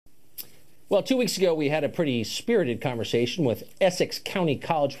Well, 2 weeks ago, we had a pretty spirited conversation with Essex County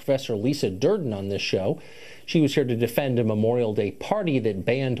College professor Lisa Durden on this show. She was here to defend a Memorial Day party that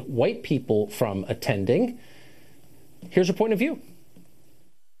banned white people from attending. Here's her point of view.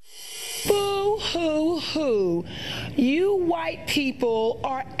 Boo-hoo-hoo. You white people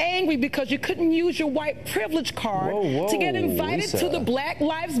are angry because you couldn't use your white privilege card to get invited to the Black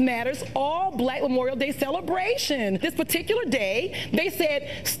Lives Matters all Black Memorial Day celebration. This particular day, they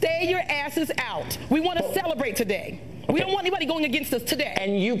said, stay your asses out. We want to celebrate today. We don't want anybody going against us today.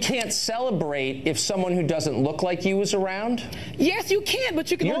 And you can't celebrate if someone who doesn't look like you is around? Yes, you can, but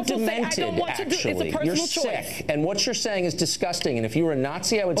you can also demented, say, I don't want to do it. It's a personal You're choice. Sick. And what you're saying is disgusting. And if you were a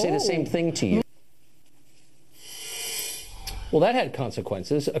Nazi, I would say the same thing to you. Well, that had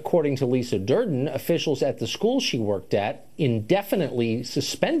consequences. According to Lisa Durden, officials at the school she worked at indefinitely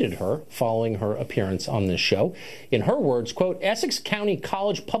suspended her following her appearance on this show. In her words, quote, Essex County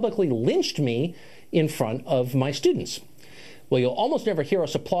College publicly lynched me in front of my students. Well, you'll almost never hear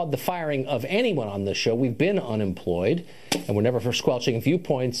us applaud the firing of anyone on this show. We've been unemployed, and we're never for squelching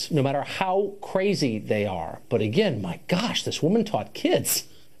viewpoints, no matter how crazy they are. But again, my gosh, this woman taught kids.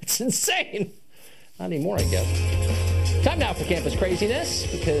 It's insane. Not anymore, I guess. Time now for campus craziness,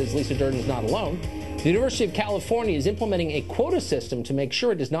 because Lisa Durden is not alone. The University of California is implementing a quota system to make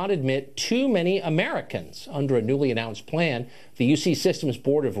sure it does not admit too many Americans. Under a newly announced plan, the UC System's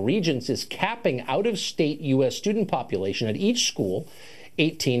Board of Regents is capping out-of-state U.S. student population at each school.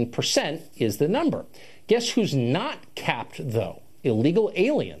 18% is the number. Guess who's not capped, though? Illegal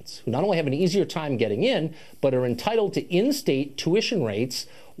aliens, who not only have an easier time getting in, but are entitled to in-state tuition rates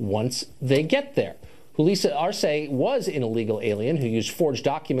once they get there. Lisa Arce was an illegal alien who used forged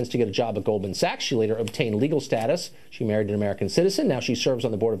documents to get a job at Goldman Sachs. She later obtained legal status. She married an American citizen. Now she serves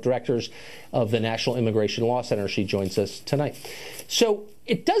on the board of directors of the National Immigration Law Center. She joins us tonight. So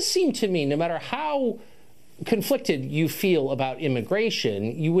it does seem to me, no matter how conflicted you feel about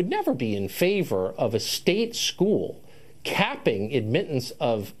immigration, you would never be in favor of a state school capping admittance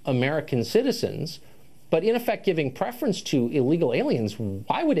of American citizens, but in effect giving preference to illegal aliens.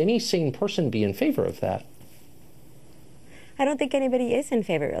 Why would any sane person be in favor of that? I don't think anybody is in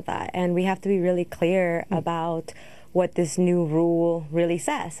favor of that. And we have to be really clear about what this new rule really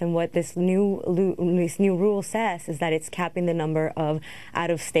says. And what this new rule says is that it's capping the number of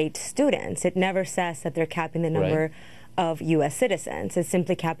out-of-state students. It never says that they're capping the number of U.S. citizens. It's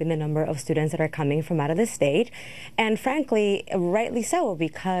simply capping the number of students that are coming from out of the state. And frankly, rightly so,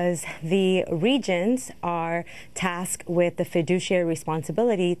 because the regents are tasked with the fiduciary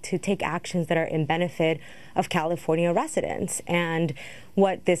responsibility to take actions that are in benefit of California residents. And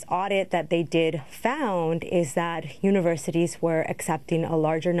what this audit that they did found is that universities were accepting a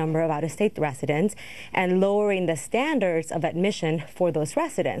larger number of out-of-state residents and lowering the standards of admission for those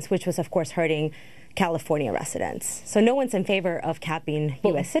residents, which was, of course, hurting California residents. So no one's in favor of capping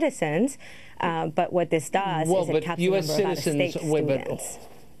U.S. citizens, but what this does is it caps the number of out-of-state students.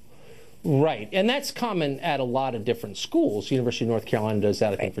 Right, and that's common at a lot of different schools. University of North Carolina does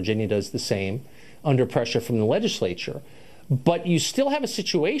that. I think Virginia does the same, under pressure from the legislature. But you still have a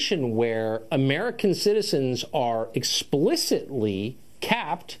situation where American citizens are explicitly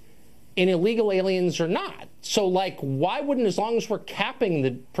capped and illegal aliens are not. So, like, why wouldn't, as long as we're capping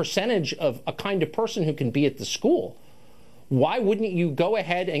the percentage of a kind of person who can be at the school, why wouldn't you go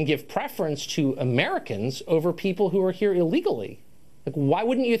ahead and give preference to Americans over people who are here illegally? Like, why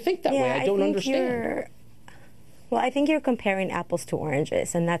wouldn't you think that way? I don't understand. Well, I think you're comparing apples to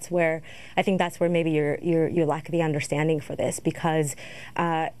oranges, and that's where I think that's where maybe you lack the understanding for this, because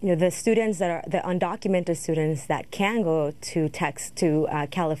the students that are the undocumented students that can go to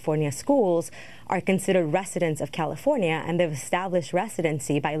California schools are considered residents of California, and they've established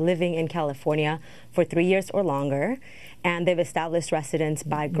residency by living in California for 3 years or longer, and they've established residence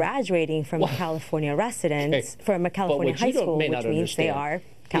by graduating from a California residence from a California high school, which means they are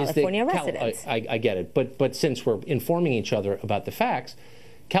California residents. I get it, but since we're informing each other about the facts,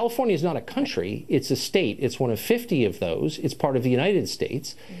 California is not a country, it's a state. It's one of 50 of those. It's part of the United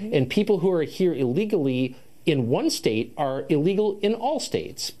States. And people who are here illegally in one state are illegal in all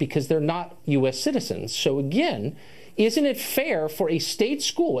states because they're not U.S. citizens. So again, isn't it fair for a state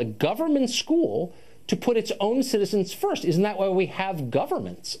school, a government school, to put its own citizens first? Isn't that why we have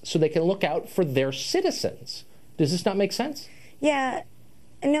governments? So they can look out for their citizens. Does this not make sense? Yeah.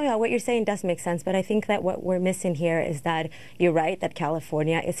 No, what you're saying does make sense, but I think that what we're missing here is that you're right that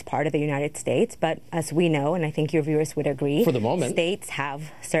California is part of the United States, but as we know, and I think your viewers would agree, for the moment, states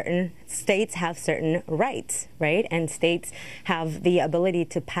have certain rights, right? And states have the ability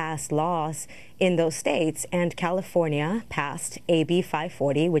to pass laws in those states. And California passed AB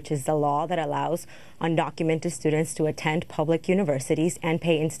 540, which is the law that allows undocumented students to attend public universities and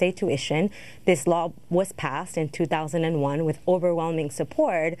pay in-state tuition. This law was passed in 2001 with overwhelming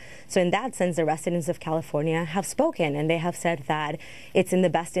support. So in that sense, the residents of California have spoken, and they have said that it's in the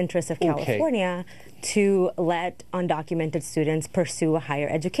best interest of California to let undocumented students pursue a higher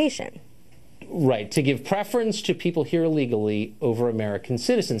education. Right, to give preference to people here illegally over American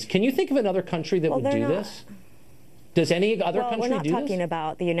citizens. Can you think of another country that would do this? Does any other country do this? We're not talking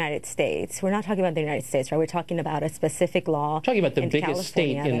about the United States. We're not talking about the United States, right? We're talking about a specific law. Talking about the biggest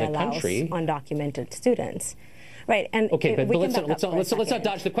state in the country. Undocumented students. Right, and but let's not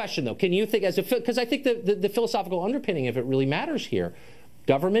dodge the question, though. Can you think, because I think the philosophical underpinning of it really matters here.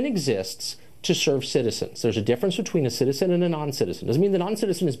 Government exists to serve citizens. There's a difference between a citizen and a non-citizen. Doesn't mean the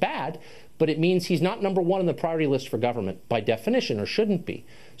non-citizen is bad, but it means he's not number one on the priority list for government by definition, or shouldn't be.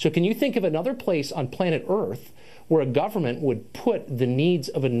 So can you think of another place on planet Earth where a government would put the needs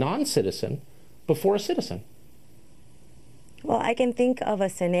of a non-citizen before a citizen? Well, I can think of a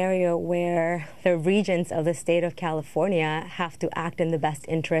scenario where the regents of the state of California have to act in the best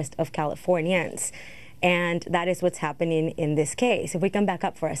interest of Californians. And that is what's happening in this case. If we come back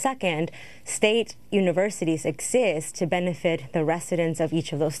up for a second, state universities exist to benefit the residents of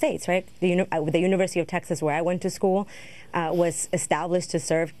each of those states, right? The University of Texas, where I went to school, was established to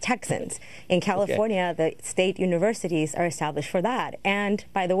serve Texans. In California, the state universities are established for that. And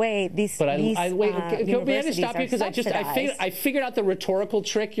by the way, these may I universities stop you, because I figured out the rhetorical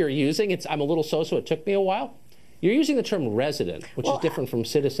trick you're using. I'm a little so it took me a while. You're using the term resident, which is different from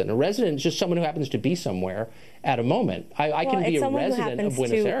citizen. A resident is just someone who happens to be somewhere at a moment. I can be a resident of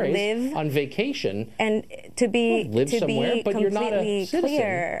Buenos Aires on vacation and to be somewhere, but you're not a citizen.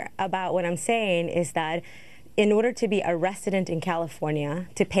 Clear about what I'm saying is that in order to be a resident in California,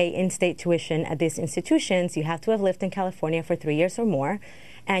 to pay in-state tuition at these institutions, you have to have lived in California for 3 years or more,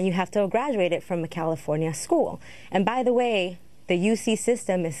 and you have to have graduated from a California school. And by the way, the UC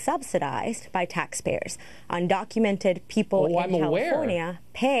system is subsidized by taxpayers. Undocumented people in California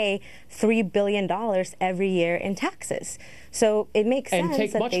pay $3 billion every year in taxes. So it makes sense and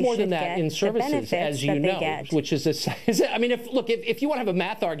take much more than that in services, as you know, which is I mean, if you want to have a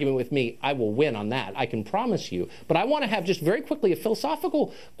math argument with me, I will win on that. I can promise you. But I want to have just very quickly a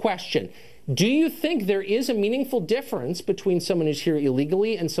philosophical question. Do you think there is a meaningful difference between someone who's here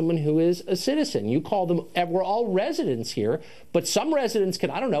illegally and someone who is a citizen? You call them, we're all residents here, but some residents can,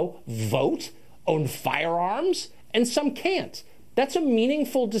 I don't know, vote, own firearms, and some can't. That's a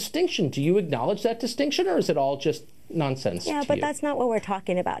meaningful distinction. Do you acknowledge that distinction, or is it all just nonsense? Yeah, but that's not what we're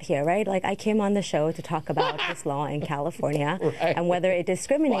talking about here, right? Like, I came on the show to talk about this law in California and whether it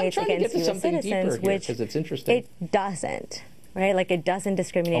discriminates against U.S. citizens, which it's interesting. It doesn't. Right? Like, it doesn't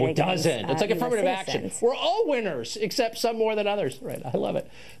discriminate against It's like affirmative action. We're all winners, except some more than others. Right. I love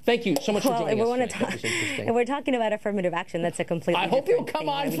it. Thank you so much for joining us. If we're talking about affirmative action, that's a completely different thing. I hope you'll come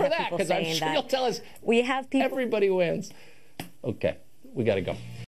on for that, because I'm sure you'll tell us everybody wins. Okay. We got to go.